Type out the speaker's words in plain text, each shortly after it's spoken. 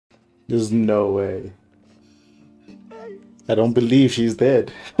There's no way. I don't believe she's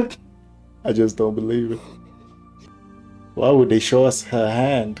dead. I just don't believe it. Why would they show us her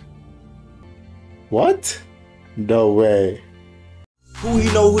hand? What? No way. Who you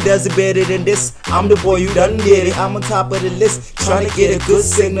know who does it better than this? I'm the boy who done get it. I'm on top of the list, trying to get a good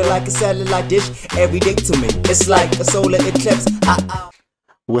signal like a satellite dish. Every day to me, it's like a solar eclipse.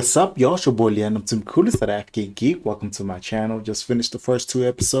 What's up, y'all? It's your boy Leon. I'm Tim Coolest at s.a.geek. Welcome to my channel. Just finished the first 2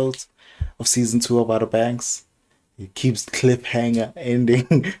 episodes of season 2 of Outer Banks. It keeps cliffhanger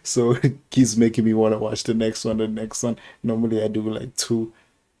ending, so it keeps making me want to watch the next one. Normally I do like 2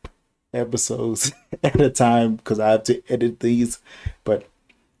 episodes at a time because I have to edit these, but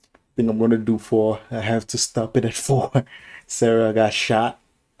I think I'm gonna do 4. I have to stop it at 4. Sarah got shot.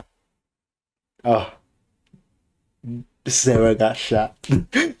 Oh, Sarah got shot.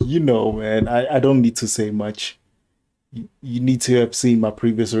 You know, man, I don't need to say much. You need to have seen my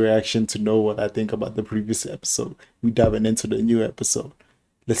previous reaction to know what I think about the previous episode. We diving into the new episode.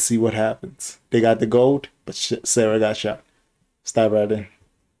 Let's see what happens. They got the gold, but Sarah got shot. Stop right there.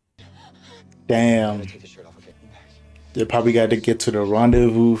 Damn. They probably got to get to the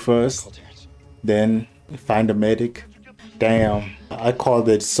rendezvous first, then find a medic. Damn, I called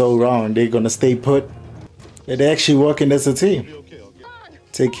it so wrong. They're gonna stay put. They're actually working as a team.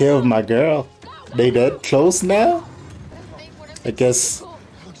 Take care of my girl. They that close now? I guess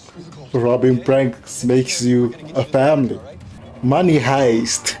robbing pranks makes you a family. Money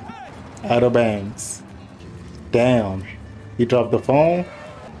heist. Outer Banks. Damn. He dropped the phone.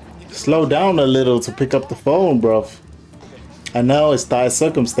 Slow down a little to pick up the phone, bruv. I know it's dire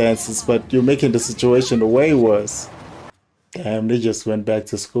circumstances, but you're making the situation way worse. Damn, they just went back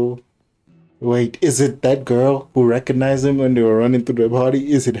to school. Wait, is it that girl who recognized him when they were running through the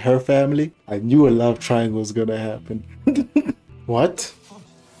party? Is it her family? I knew a love triangle was gonna happen. What?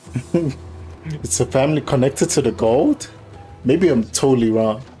 It's a family connected to the gold? Maybe I'm totally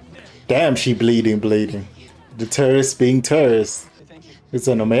wrong. Damn, she bleeding. The terrorist being terrorist. It's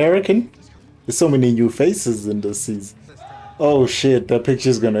an American? There's so many new faces in this season. Oh shit, that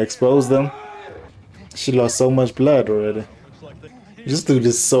picture's gonna expose them. She lost so much blood already. This dude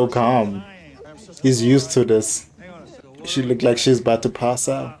is so calm. He's used to this. She looked like she's about to pass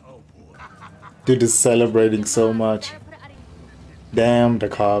out. Dude is celebrating so much. Damn the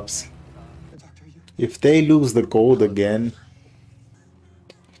cops. If they lose the gold again.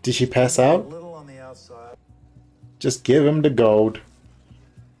 Did she pass out? Just give him the gold.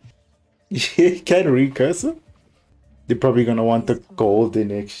 You can't read cursive? They're probably gonna want the gold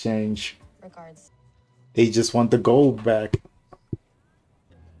in exchange. They just want the gold back.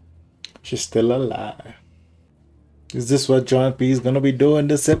 She's still alive. Is this what John P is gonna be doing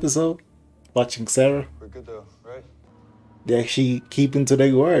this episode? Watching Sarah? We're good though, right? They're actually keeping to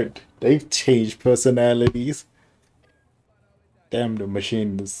their word. They've changed personalities. Damn, the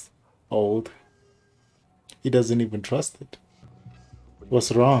machine is old. He doesn't even trust it.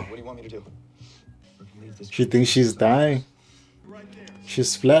 What's wrong? What do you want me to do? She thinks she's dying.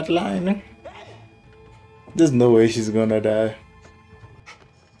 She's flatlining. There's no way she's gonna die.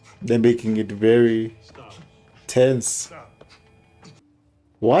 They're making it very tense.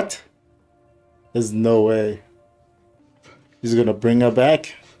 What? There's no way. He's gonna bring her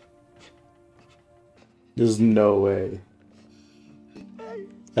back? There's no way.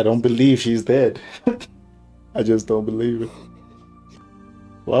 I don't believe she's dead. I just don't believe it.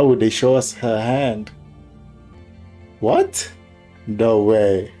 Why would they show us her hand? What? No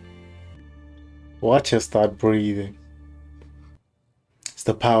way. Watch her start breathing. It's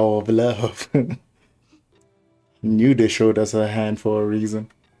the power of love. Knew they showed us her hand for a reason.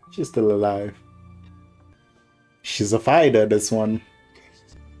 She's still alive. She's a fighter, this one.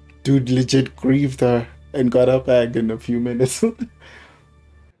 Dude legit grieved her and got her back in a few minutes.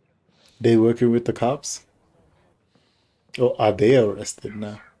 They working with the cops? Oh, are they arrested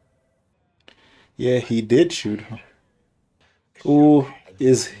now? Yeah, he did shoot her. Ooh,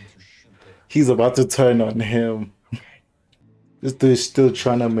 he's about to turn on him. This dude is still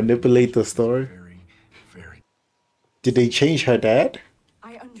trying to manipulate the story. Did they change her dad?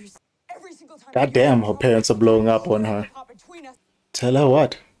 God damn, her parents are blowing up on her. Tell her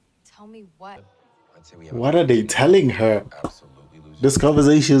what? Tell me what? What are they telling her? This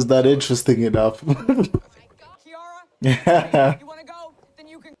conversation is not interesting enough. I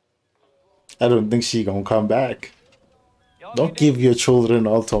don't think she gonna come back. Don't give your children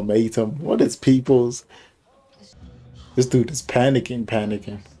ultimatum. What is people's? This dude is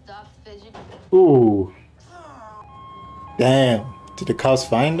panicking. Ooh. Damn. Did the cops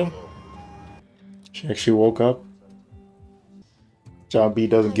find him? She actually woke up. John B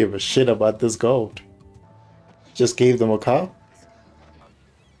doesn't give a shit about this gold. Just gave them a car.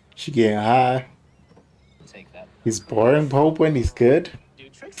 She getting high. He's boring Pope when he's good.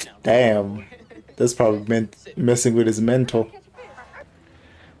 Damn. That's probably meant messing with his mental.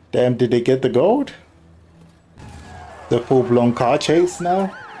 Damn, did they get the gold? The full-blown car chase now?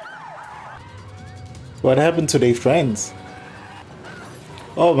 What happened to their friends?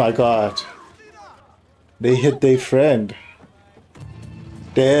 Oh my god. They hit their friend.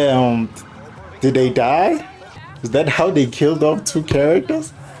 Damn. Did they die? Is that how they killed off two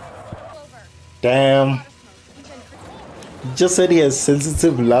characters? Damn. He just said he has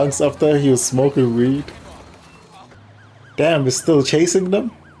sensitive lungs after he was smoking weed. Damn, he's still chasing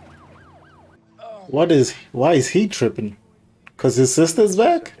them? Why is he tripping? Cause his sister's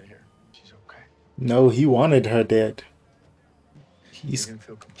back? No, he wanted her dead.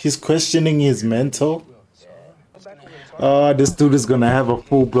 He's questioning his mental. Oh, this dude is gonna have a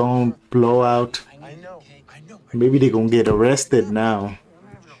full-blown blowout. Maybe they're gonna get arrested now.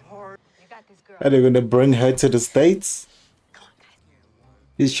 Are they gonna bring her to the States?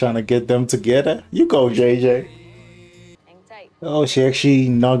 He's trying to get them together. You go, JJ. Oh, she actually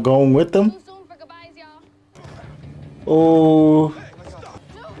not going with them? Oh.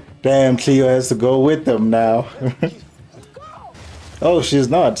 Damn, Cleo has to go with them now. Oh, she's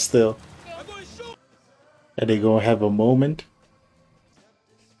not still. Are they gonna have a moment?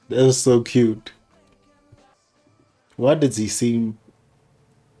 That was so cute. Why does he seem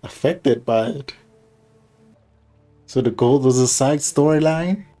affected by it? So the gold was a side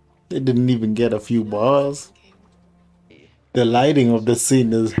storyline? They didn't even get a few bars. The lighting of the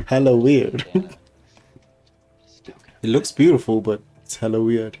scene is hella weird. It looks beautiful, but it's hella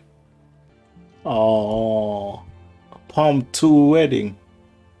weird. Oh, impromptu wedding.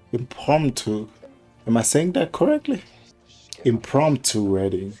 Impromptu. Am I saying that correctly? Impromptu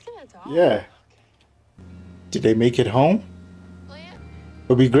wedding. Yeah. Did they make it home? It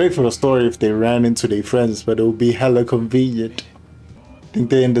would be great for the story if they ran into their friends, but it would be hella convenient. I think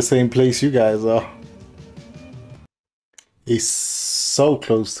they're in the same place you guys are. They're so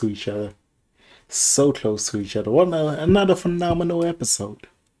close to each other. So close to each other. What another phenomenal episode.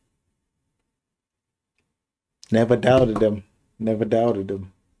 Never doubted them. Never doubted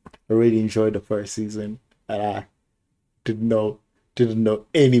them. I really enjoyed the first season, and I didn't know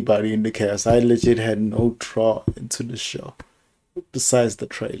anybody in the cast. I legit had no draw into the show besides the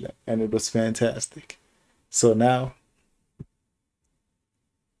trailer, and it was fantastic. So now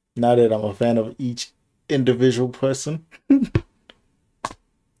that I'm a fan of each individual person,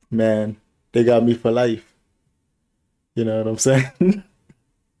 man, they got me for life. You know what I'm saying?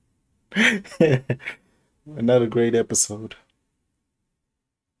 Another great episode.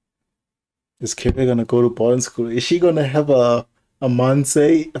 Is Kira gonna go to boarding school? Is she gonna have a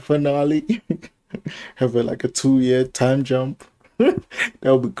Monse finale? Have like a 2-year time jump? That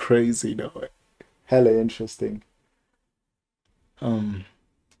would be crazy though. Hella interesting. I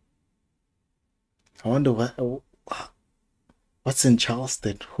wonder what's in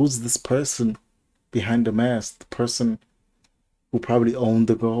Charleston? Who's this person behind the mask? The person who probably owned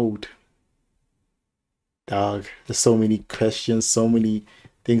the gold. Dog, there's so many questions, so many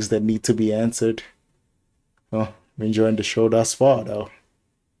things that need to be answered. Oh, I'm enjoying the show thus far though.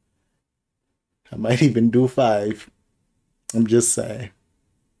 I might even do 5. I'm just saying.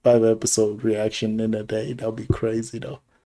 5 episode reaction in a day. That'll be crazy though.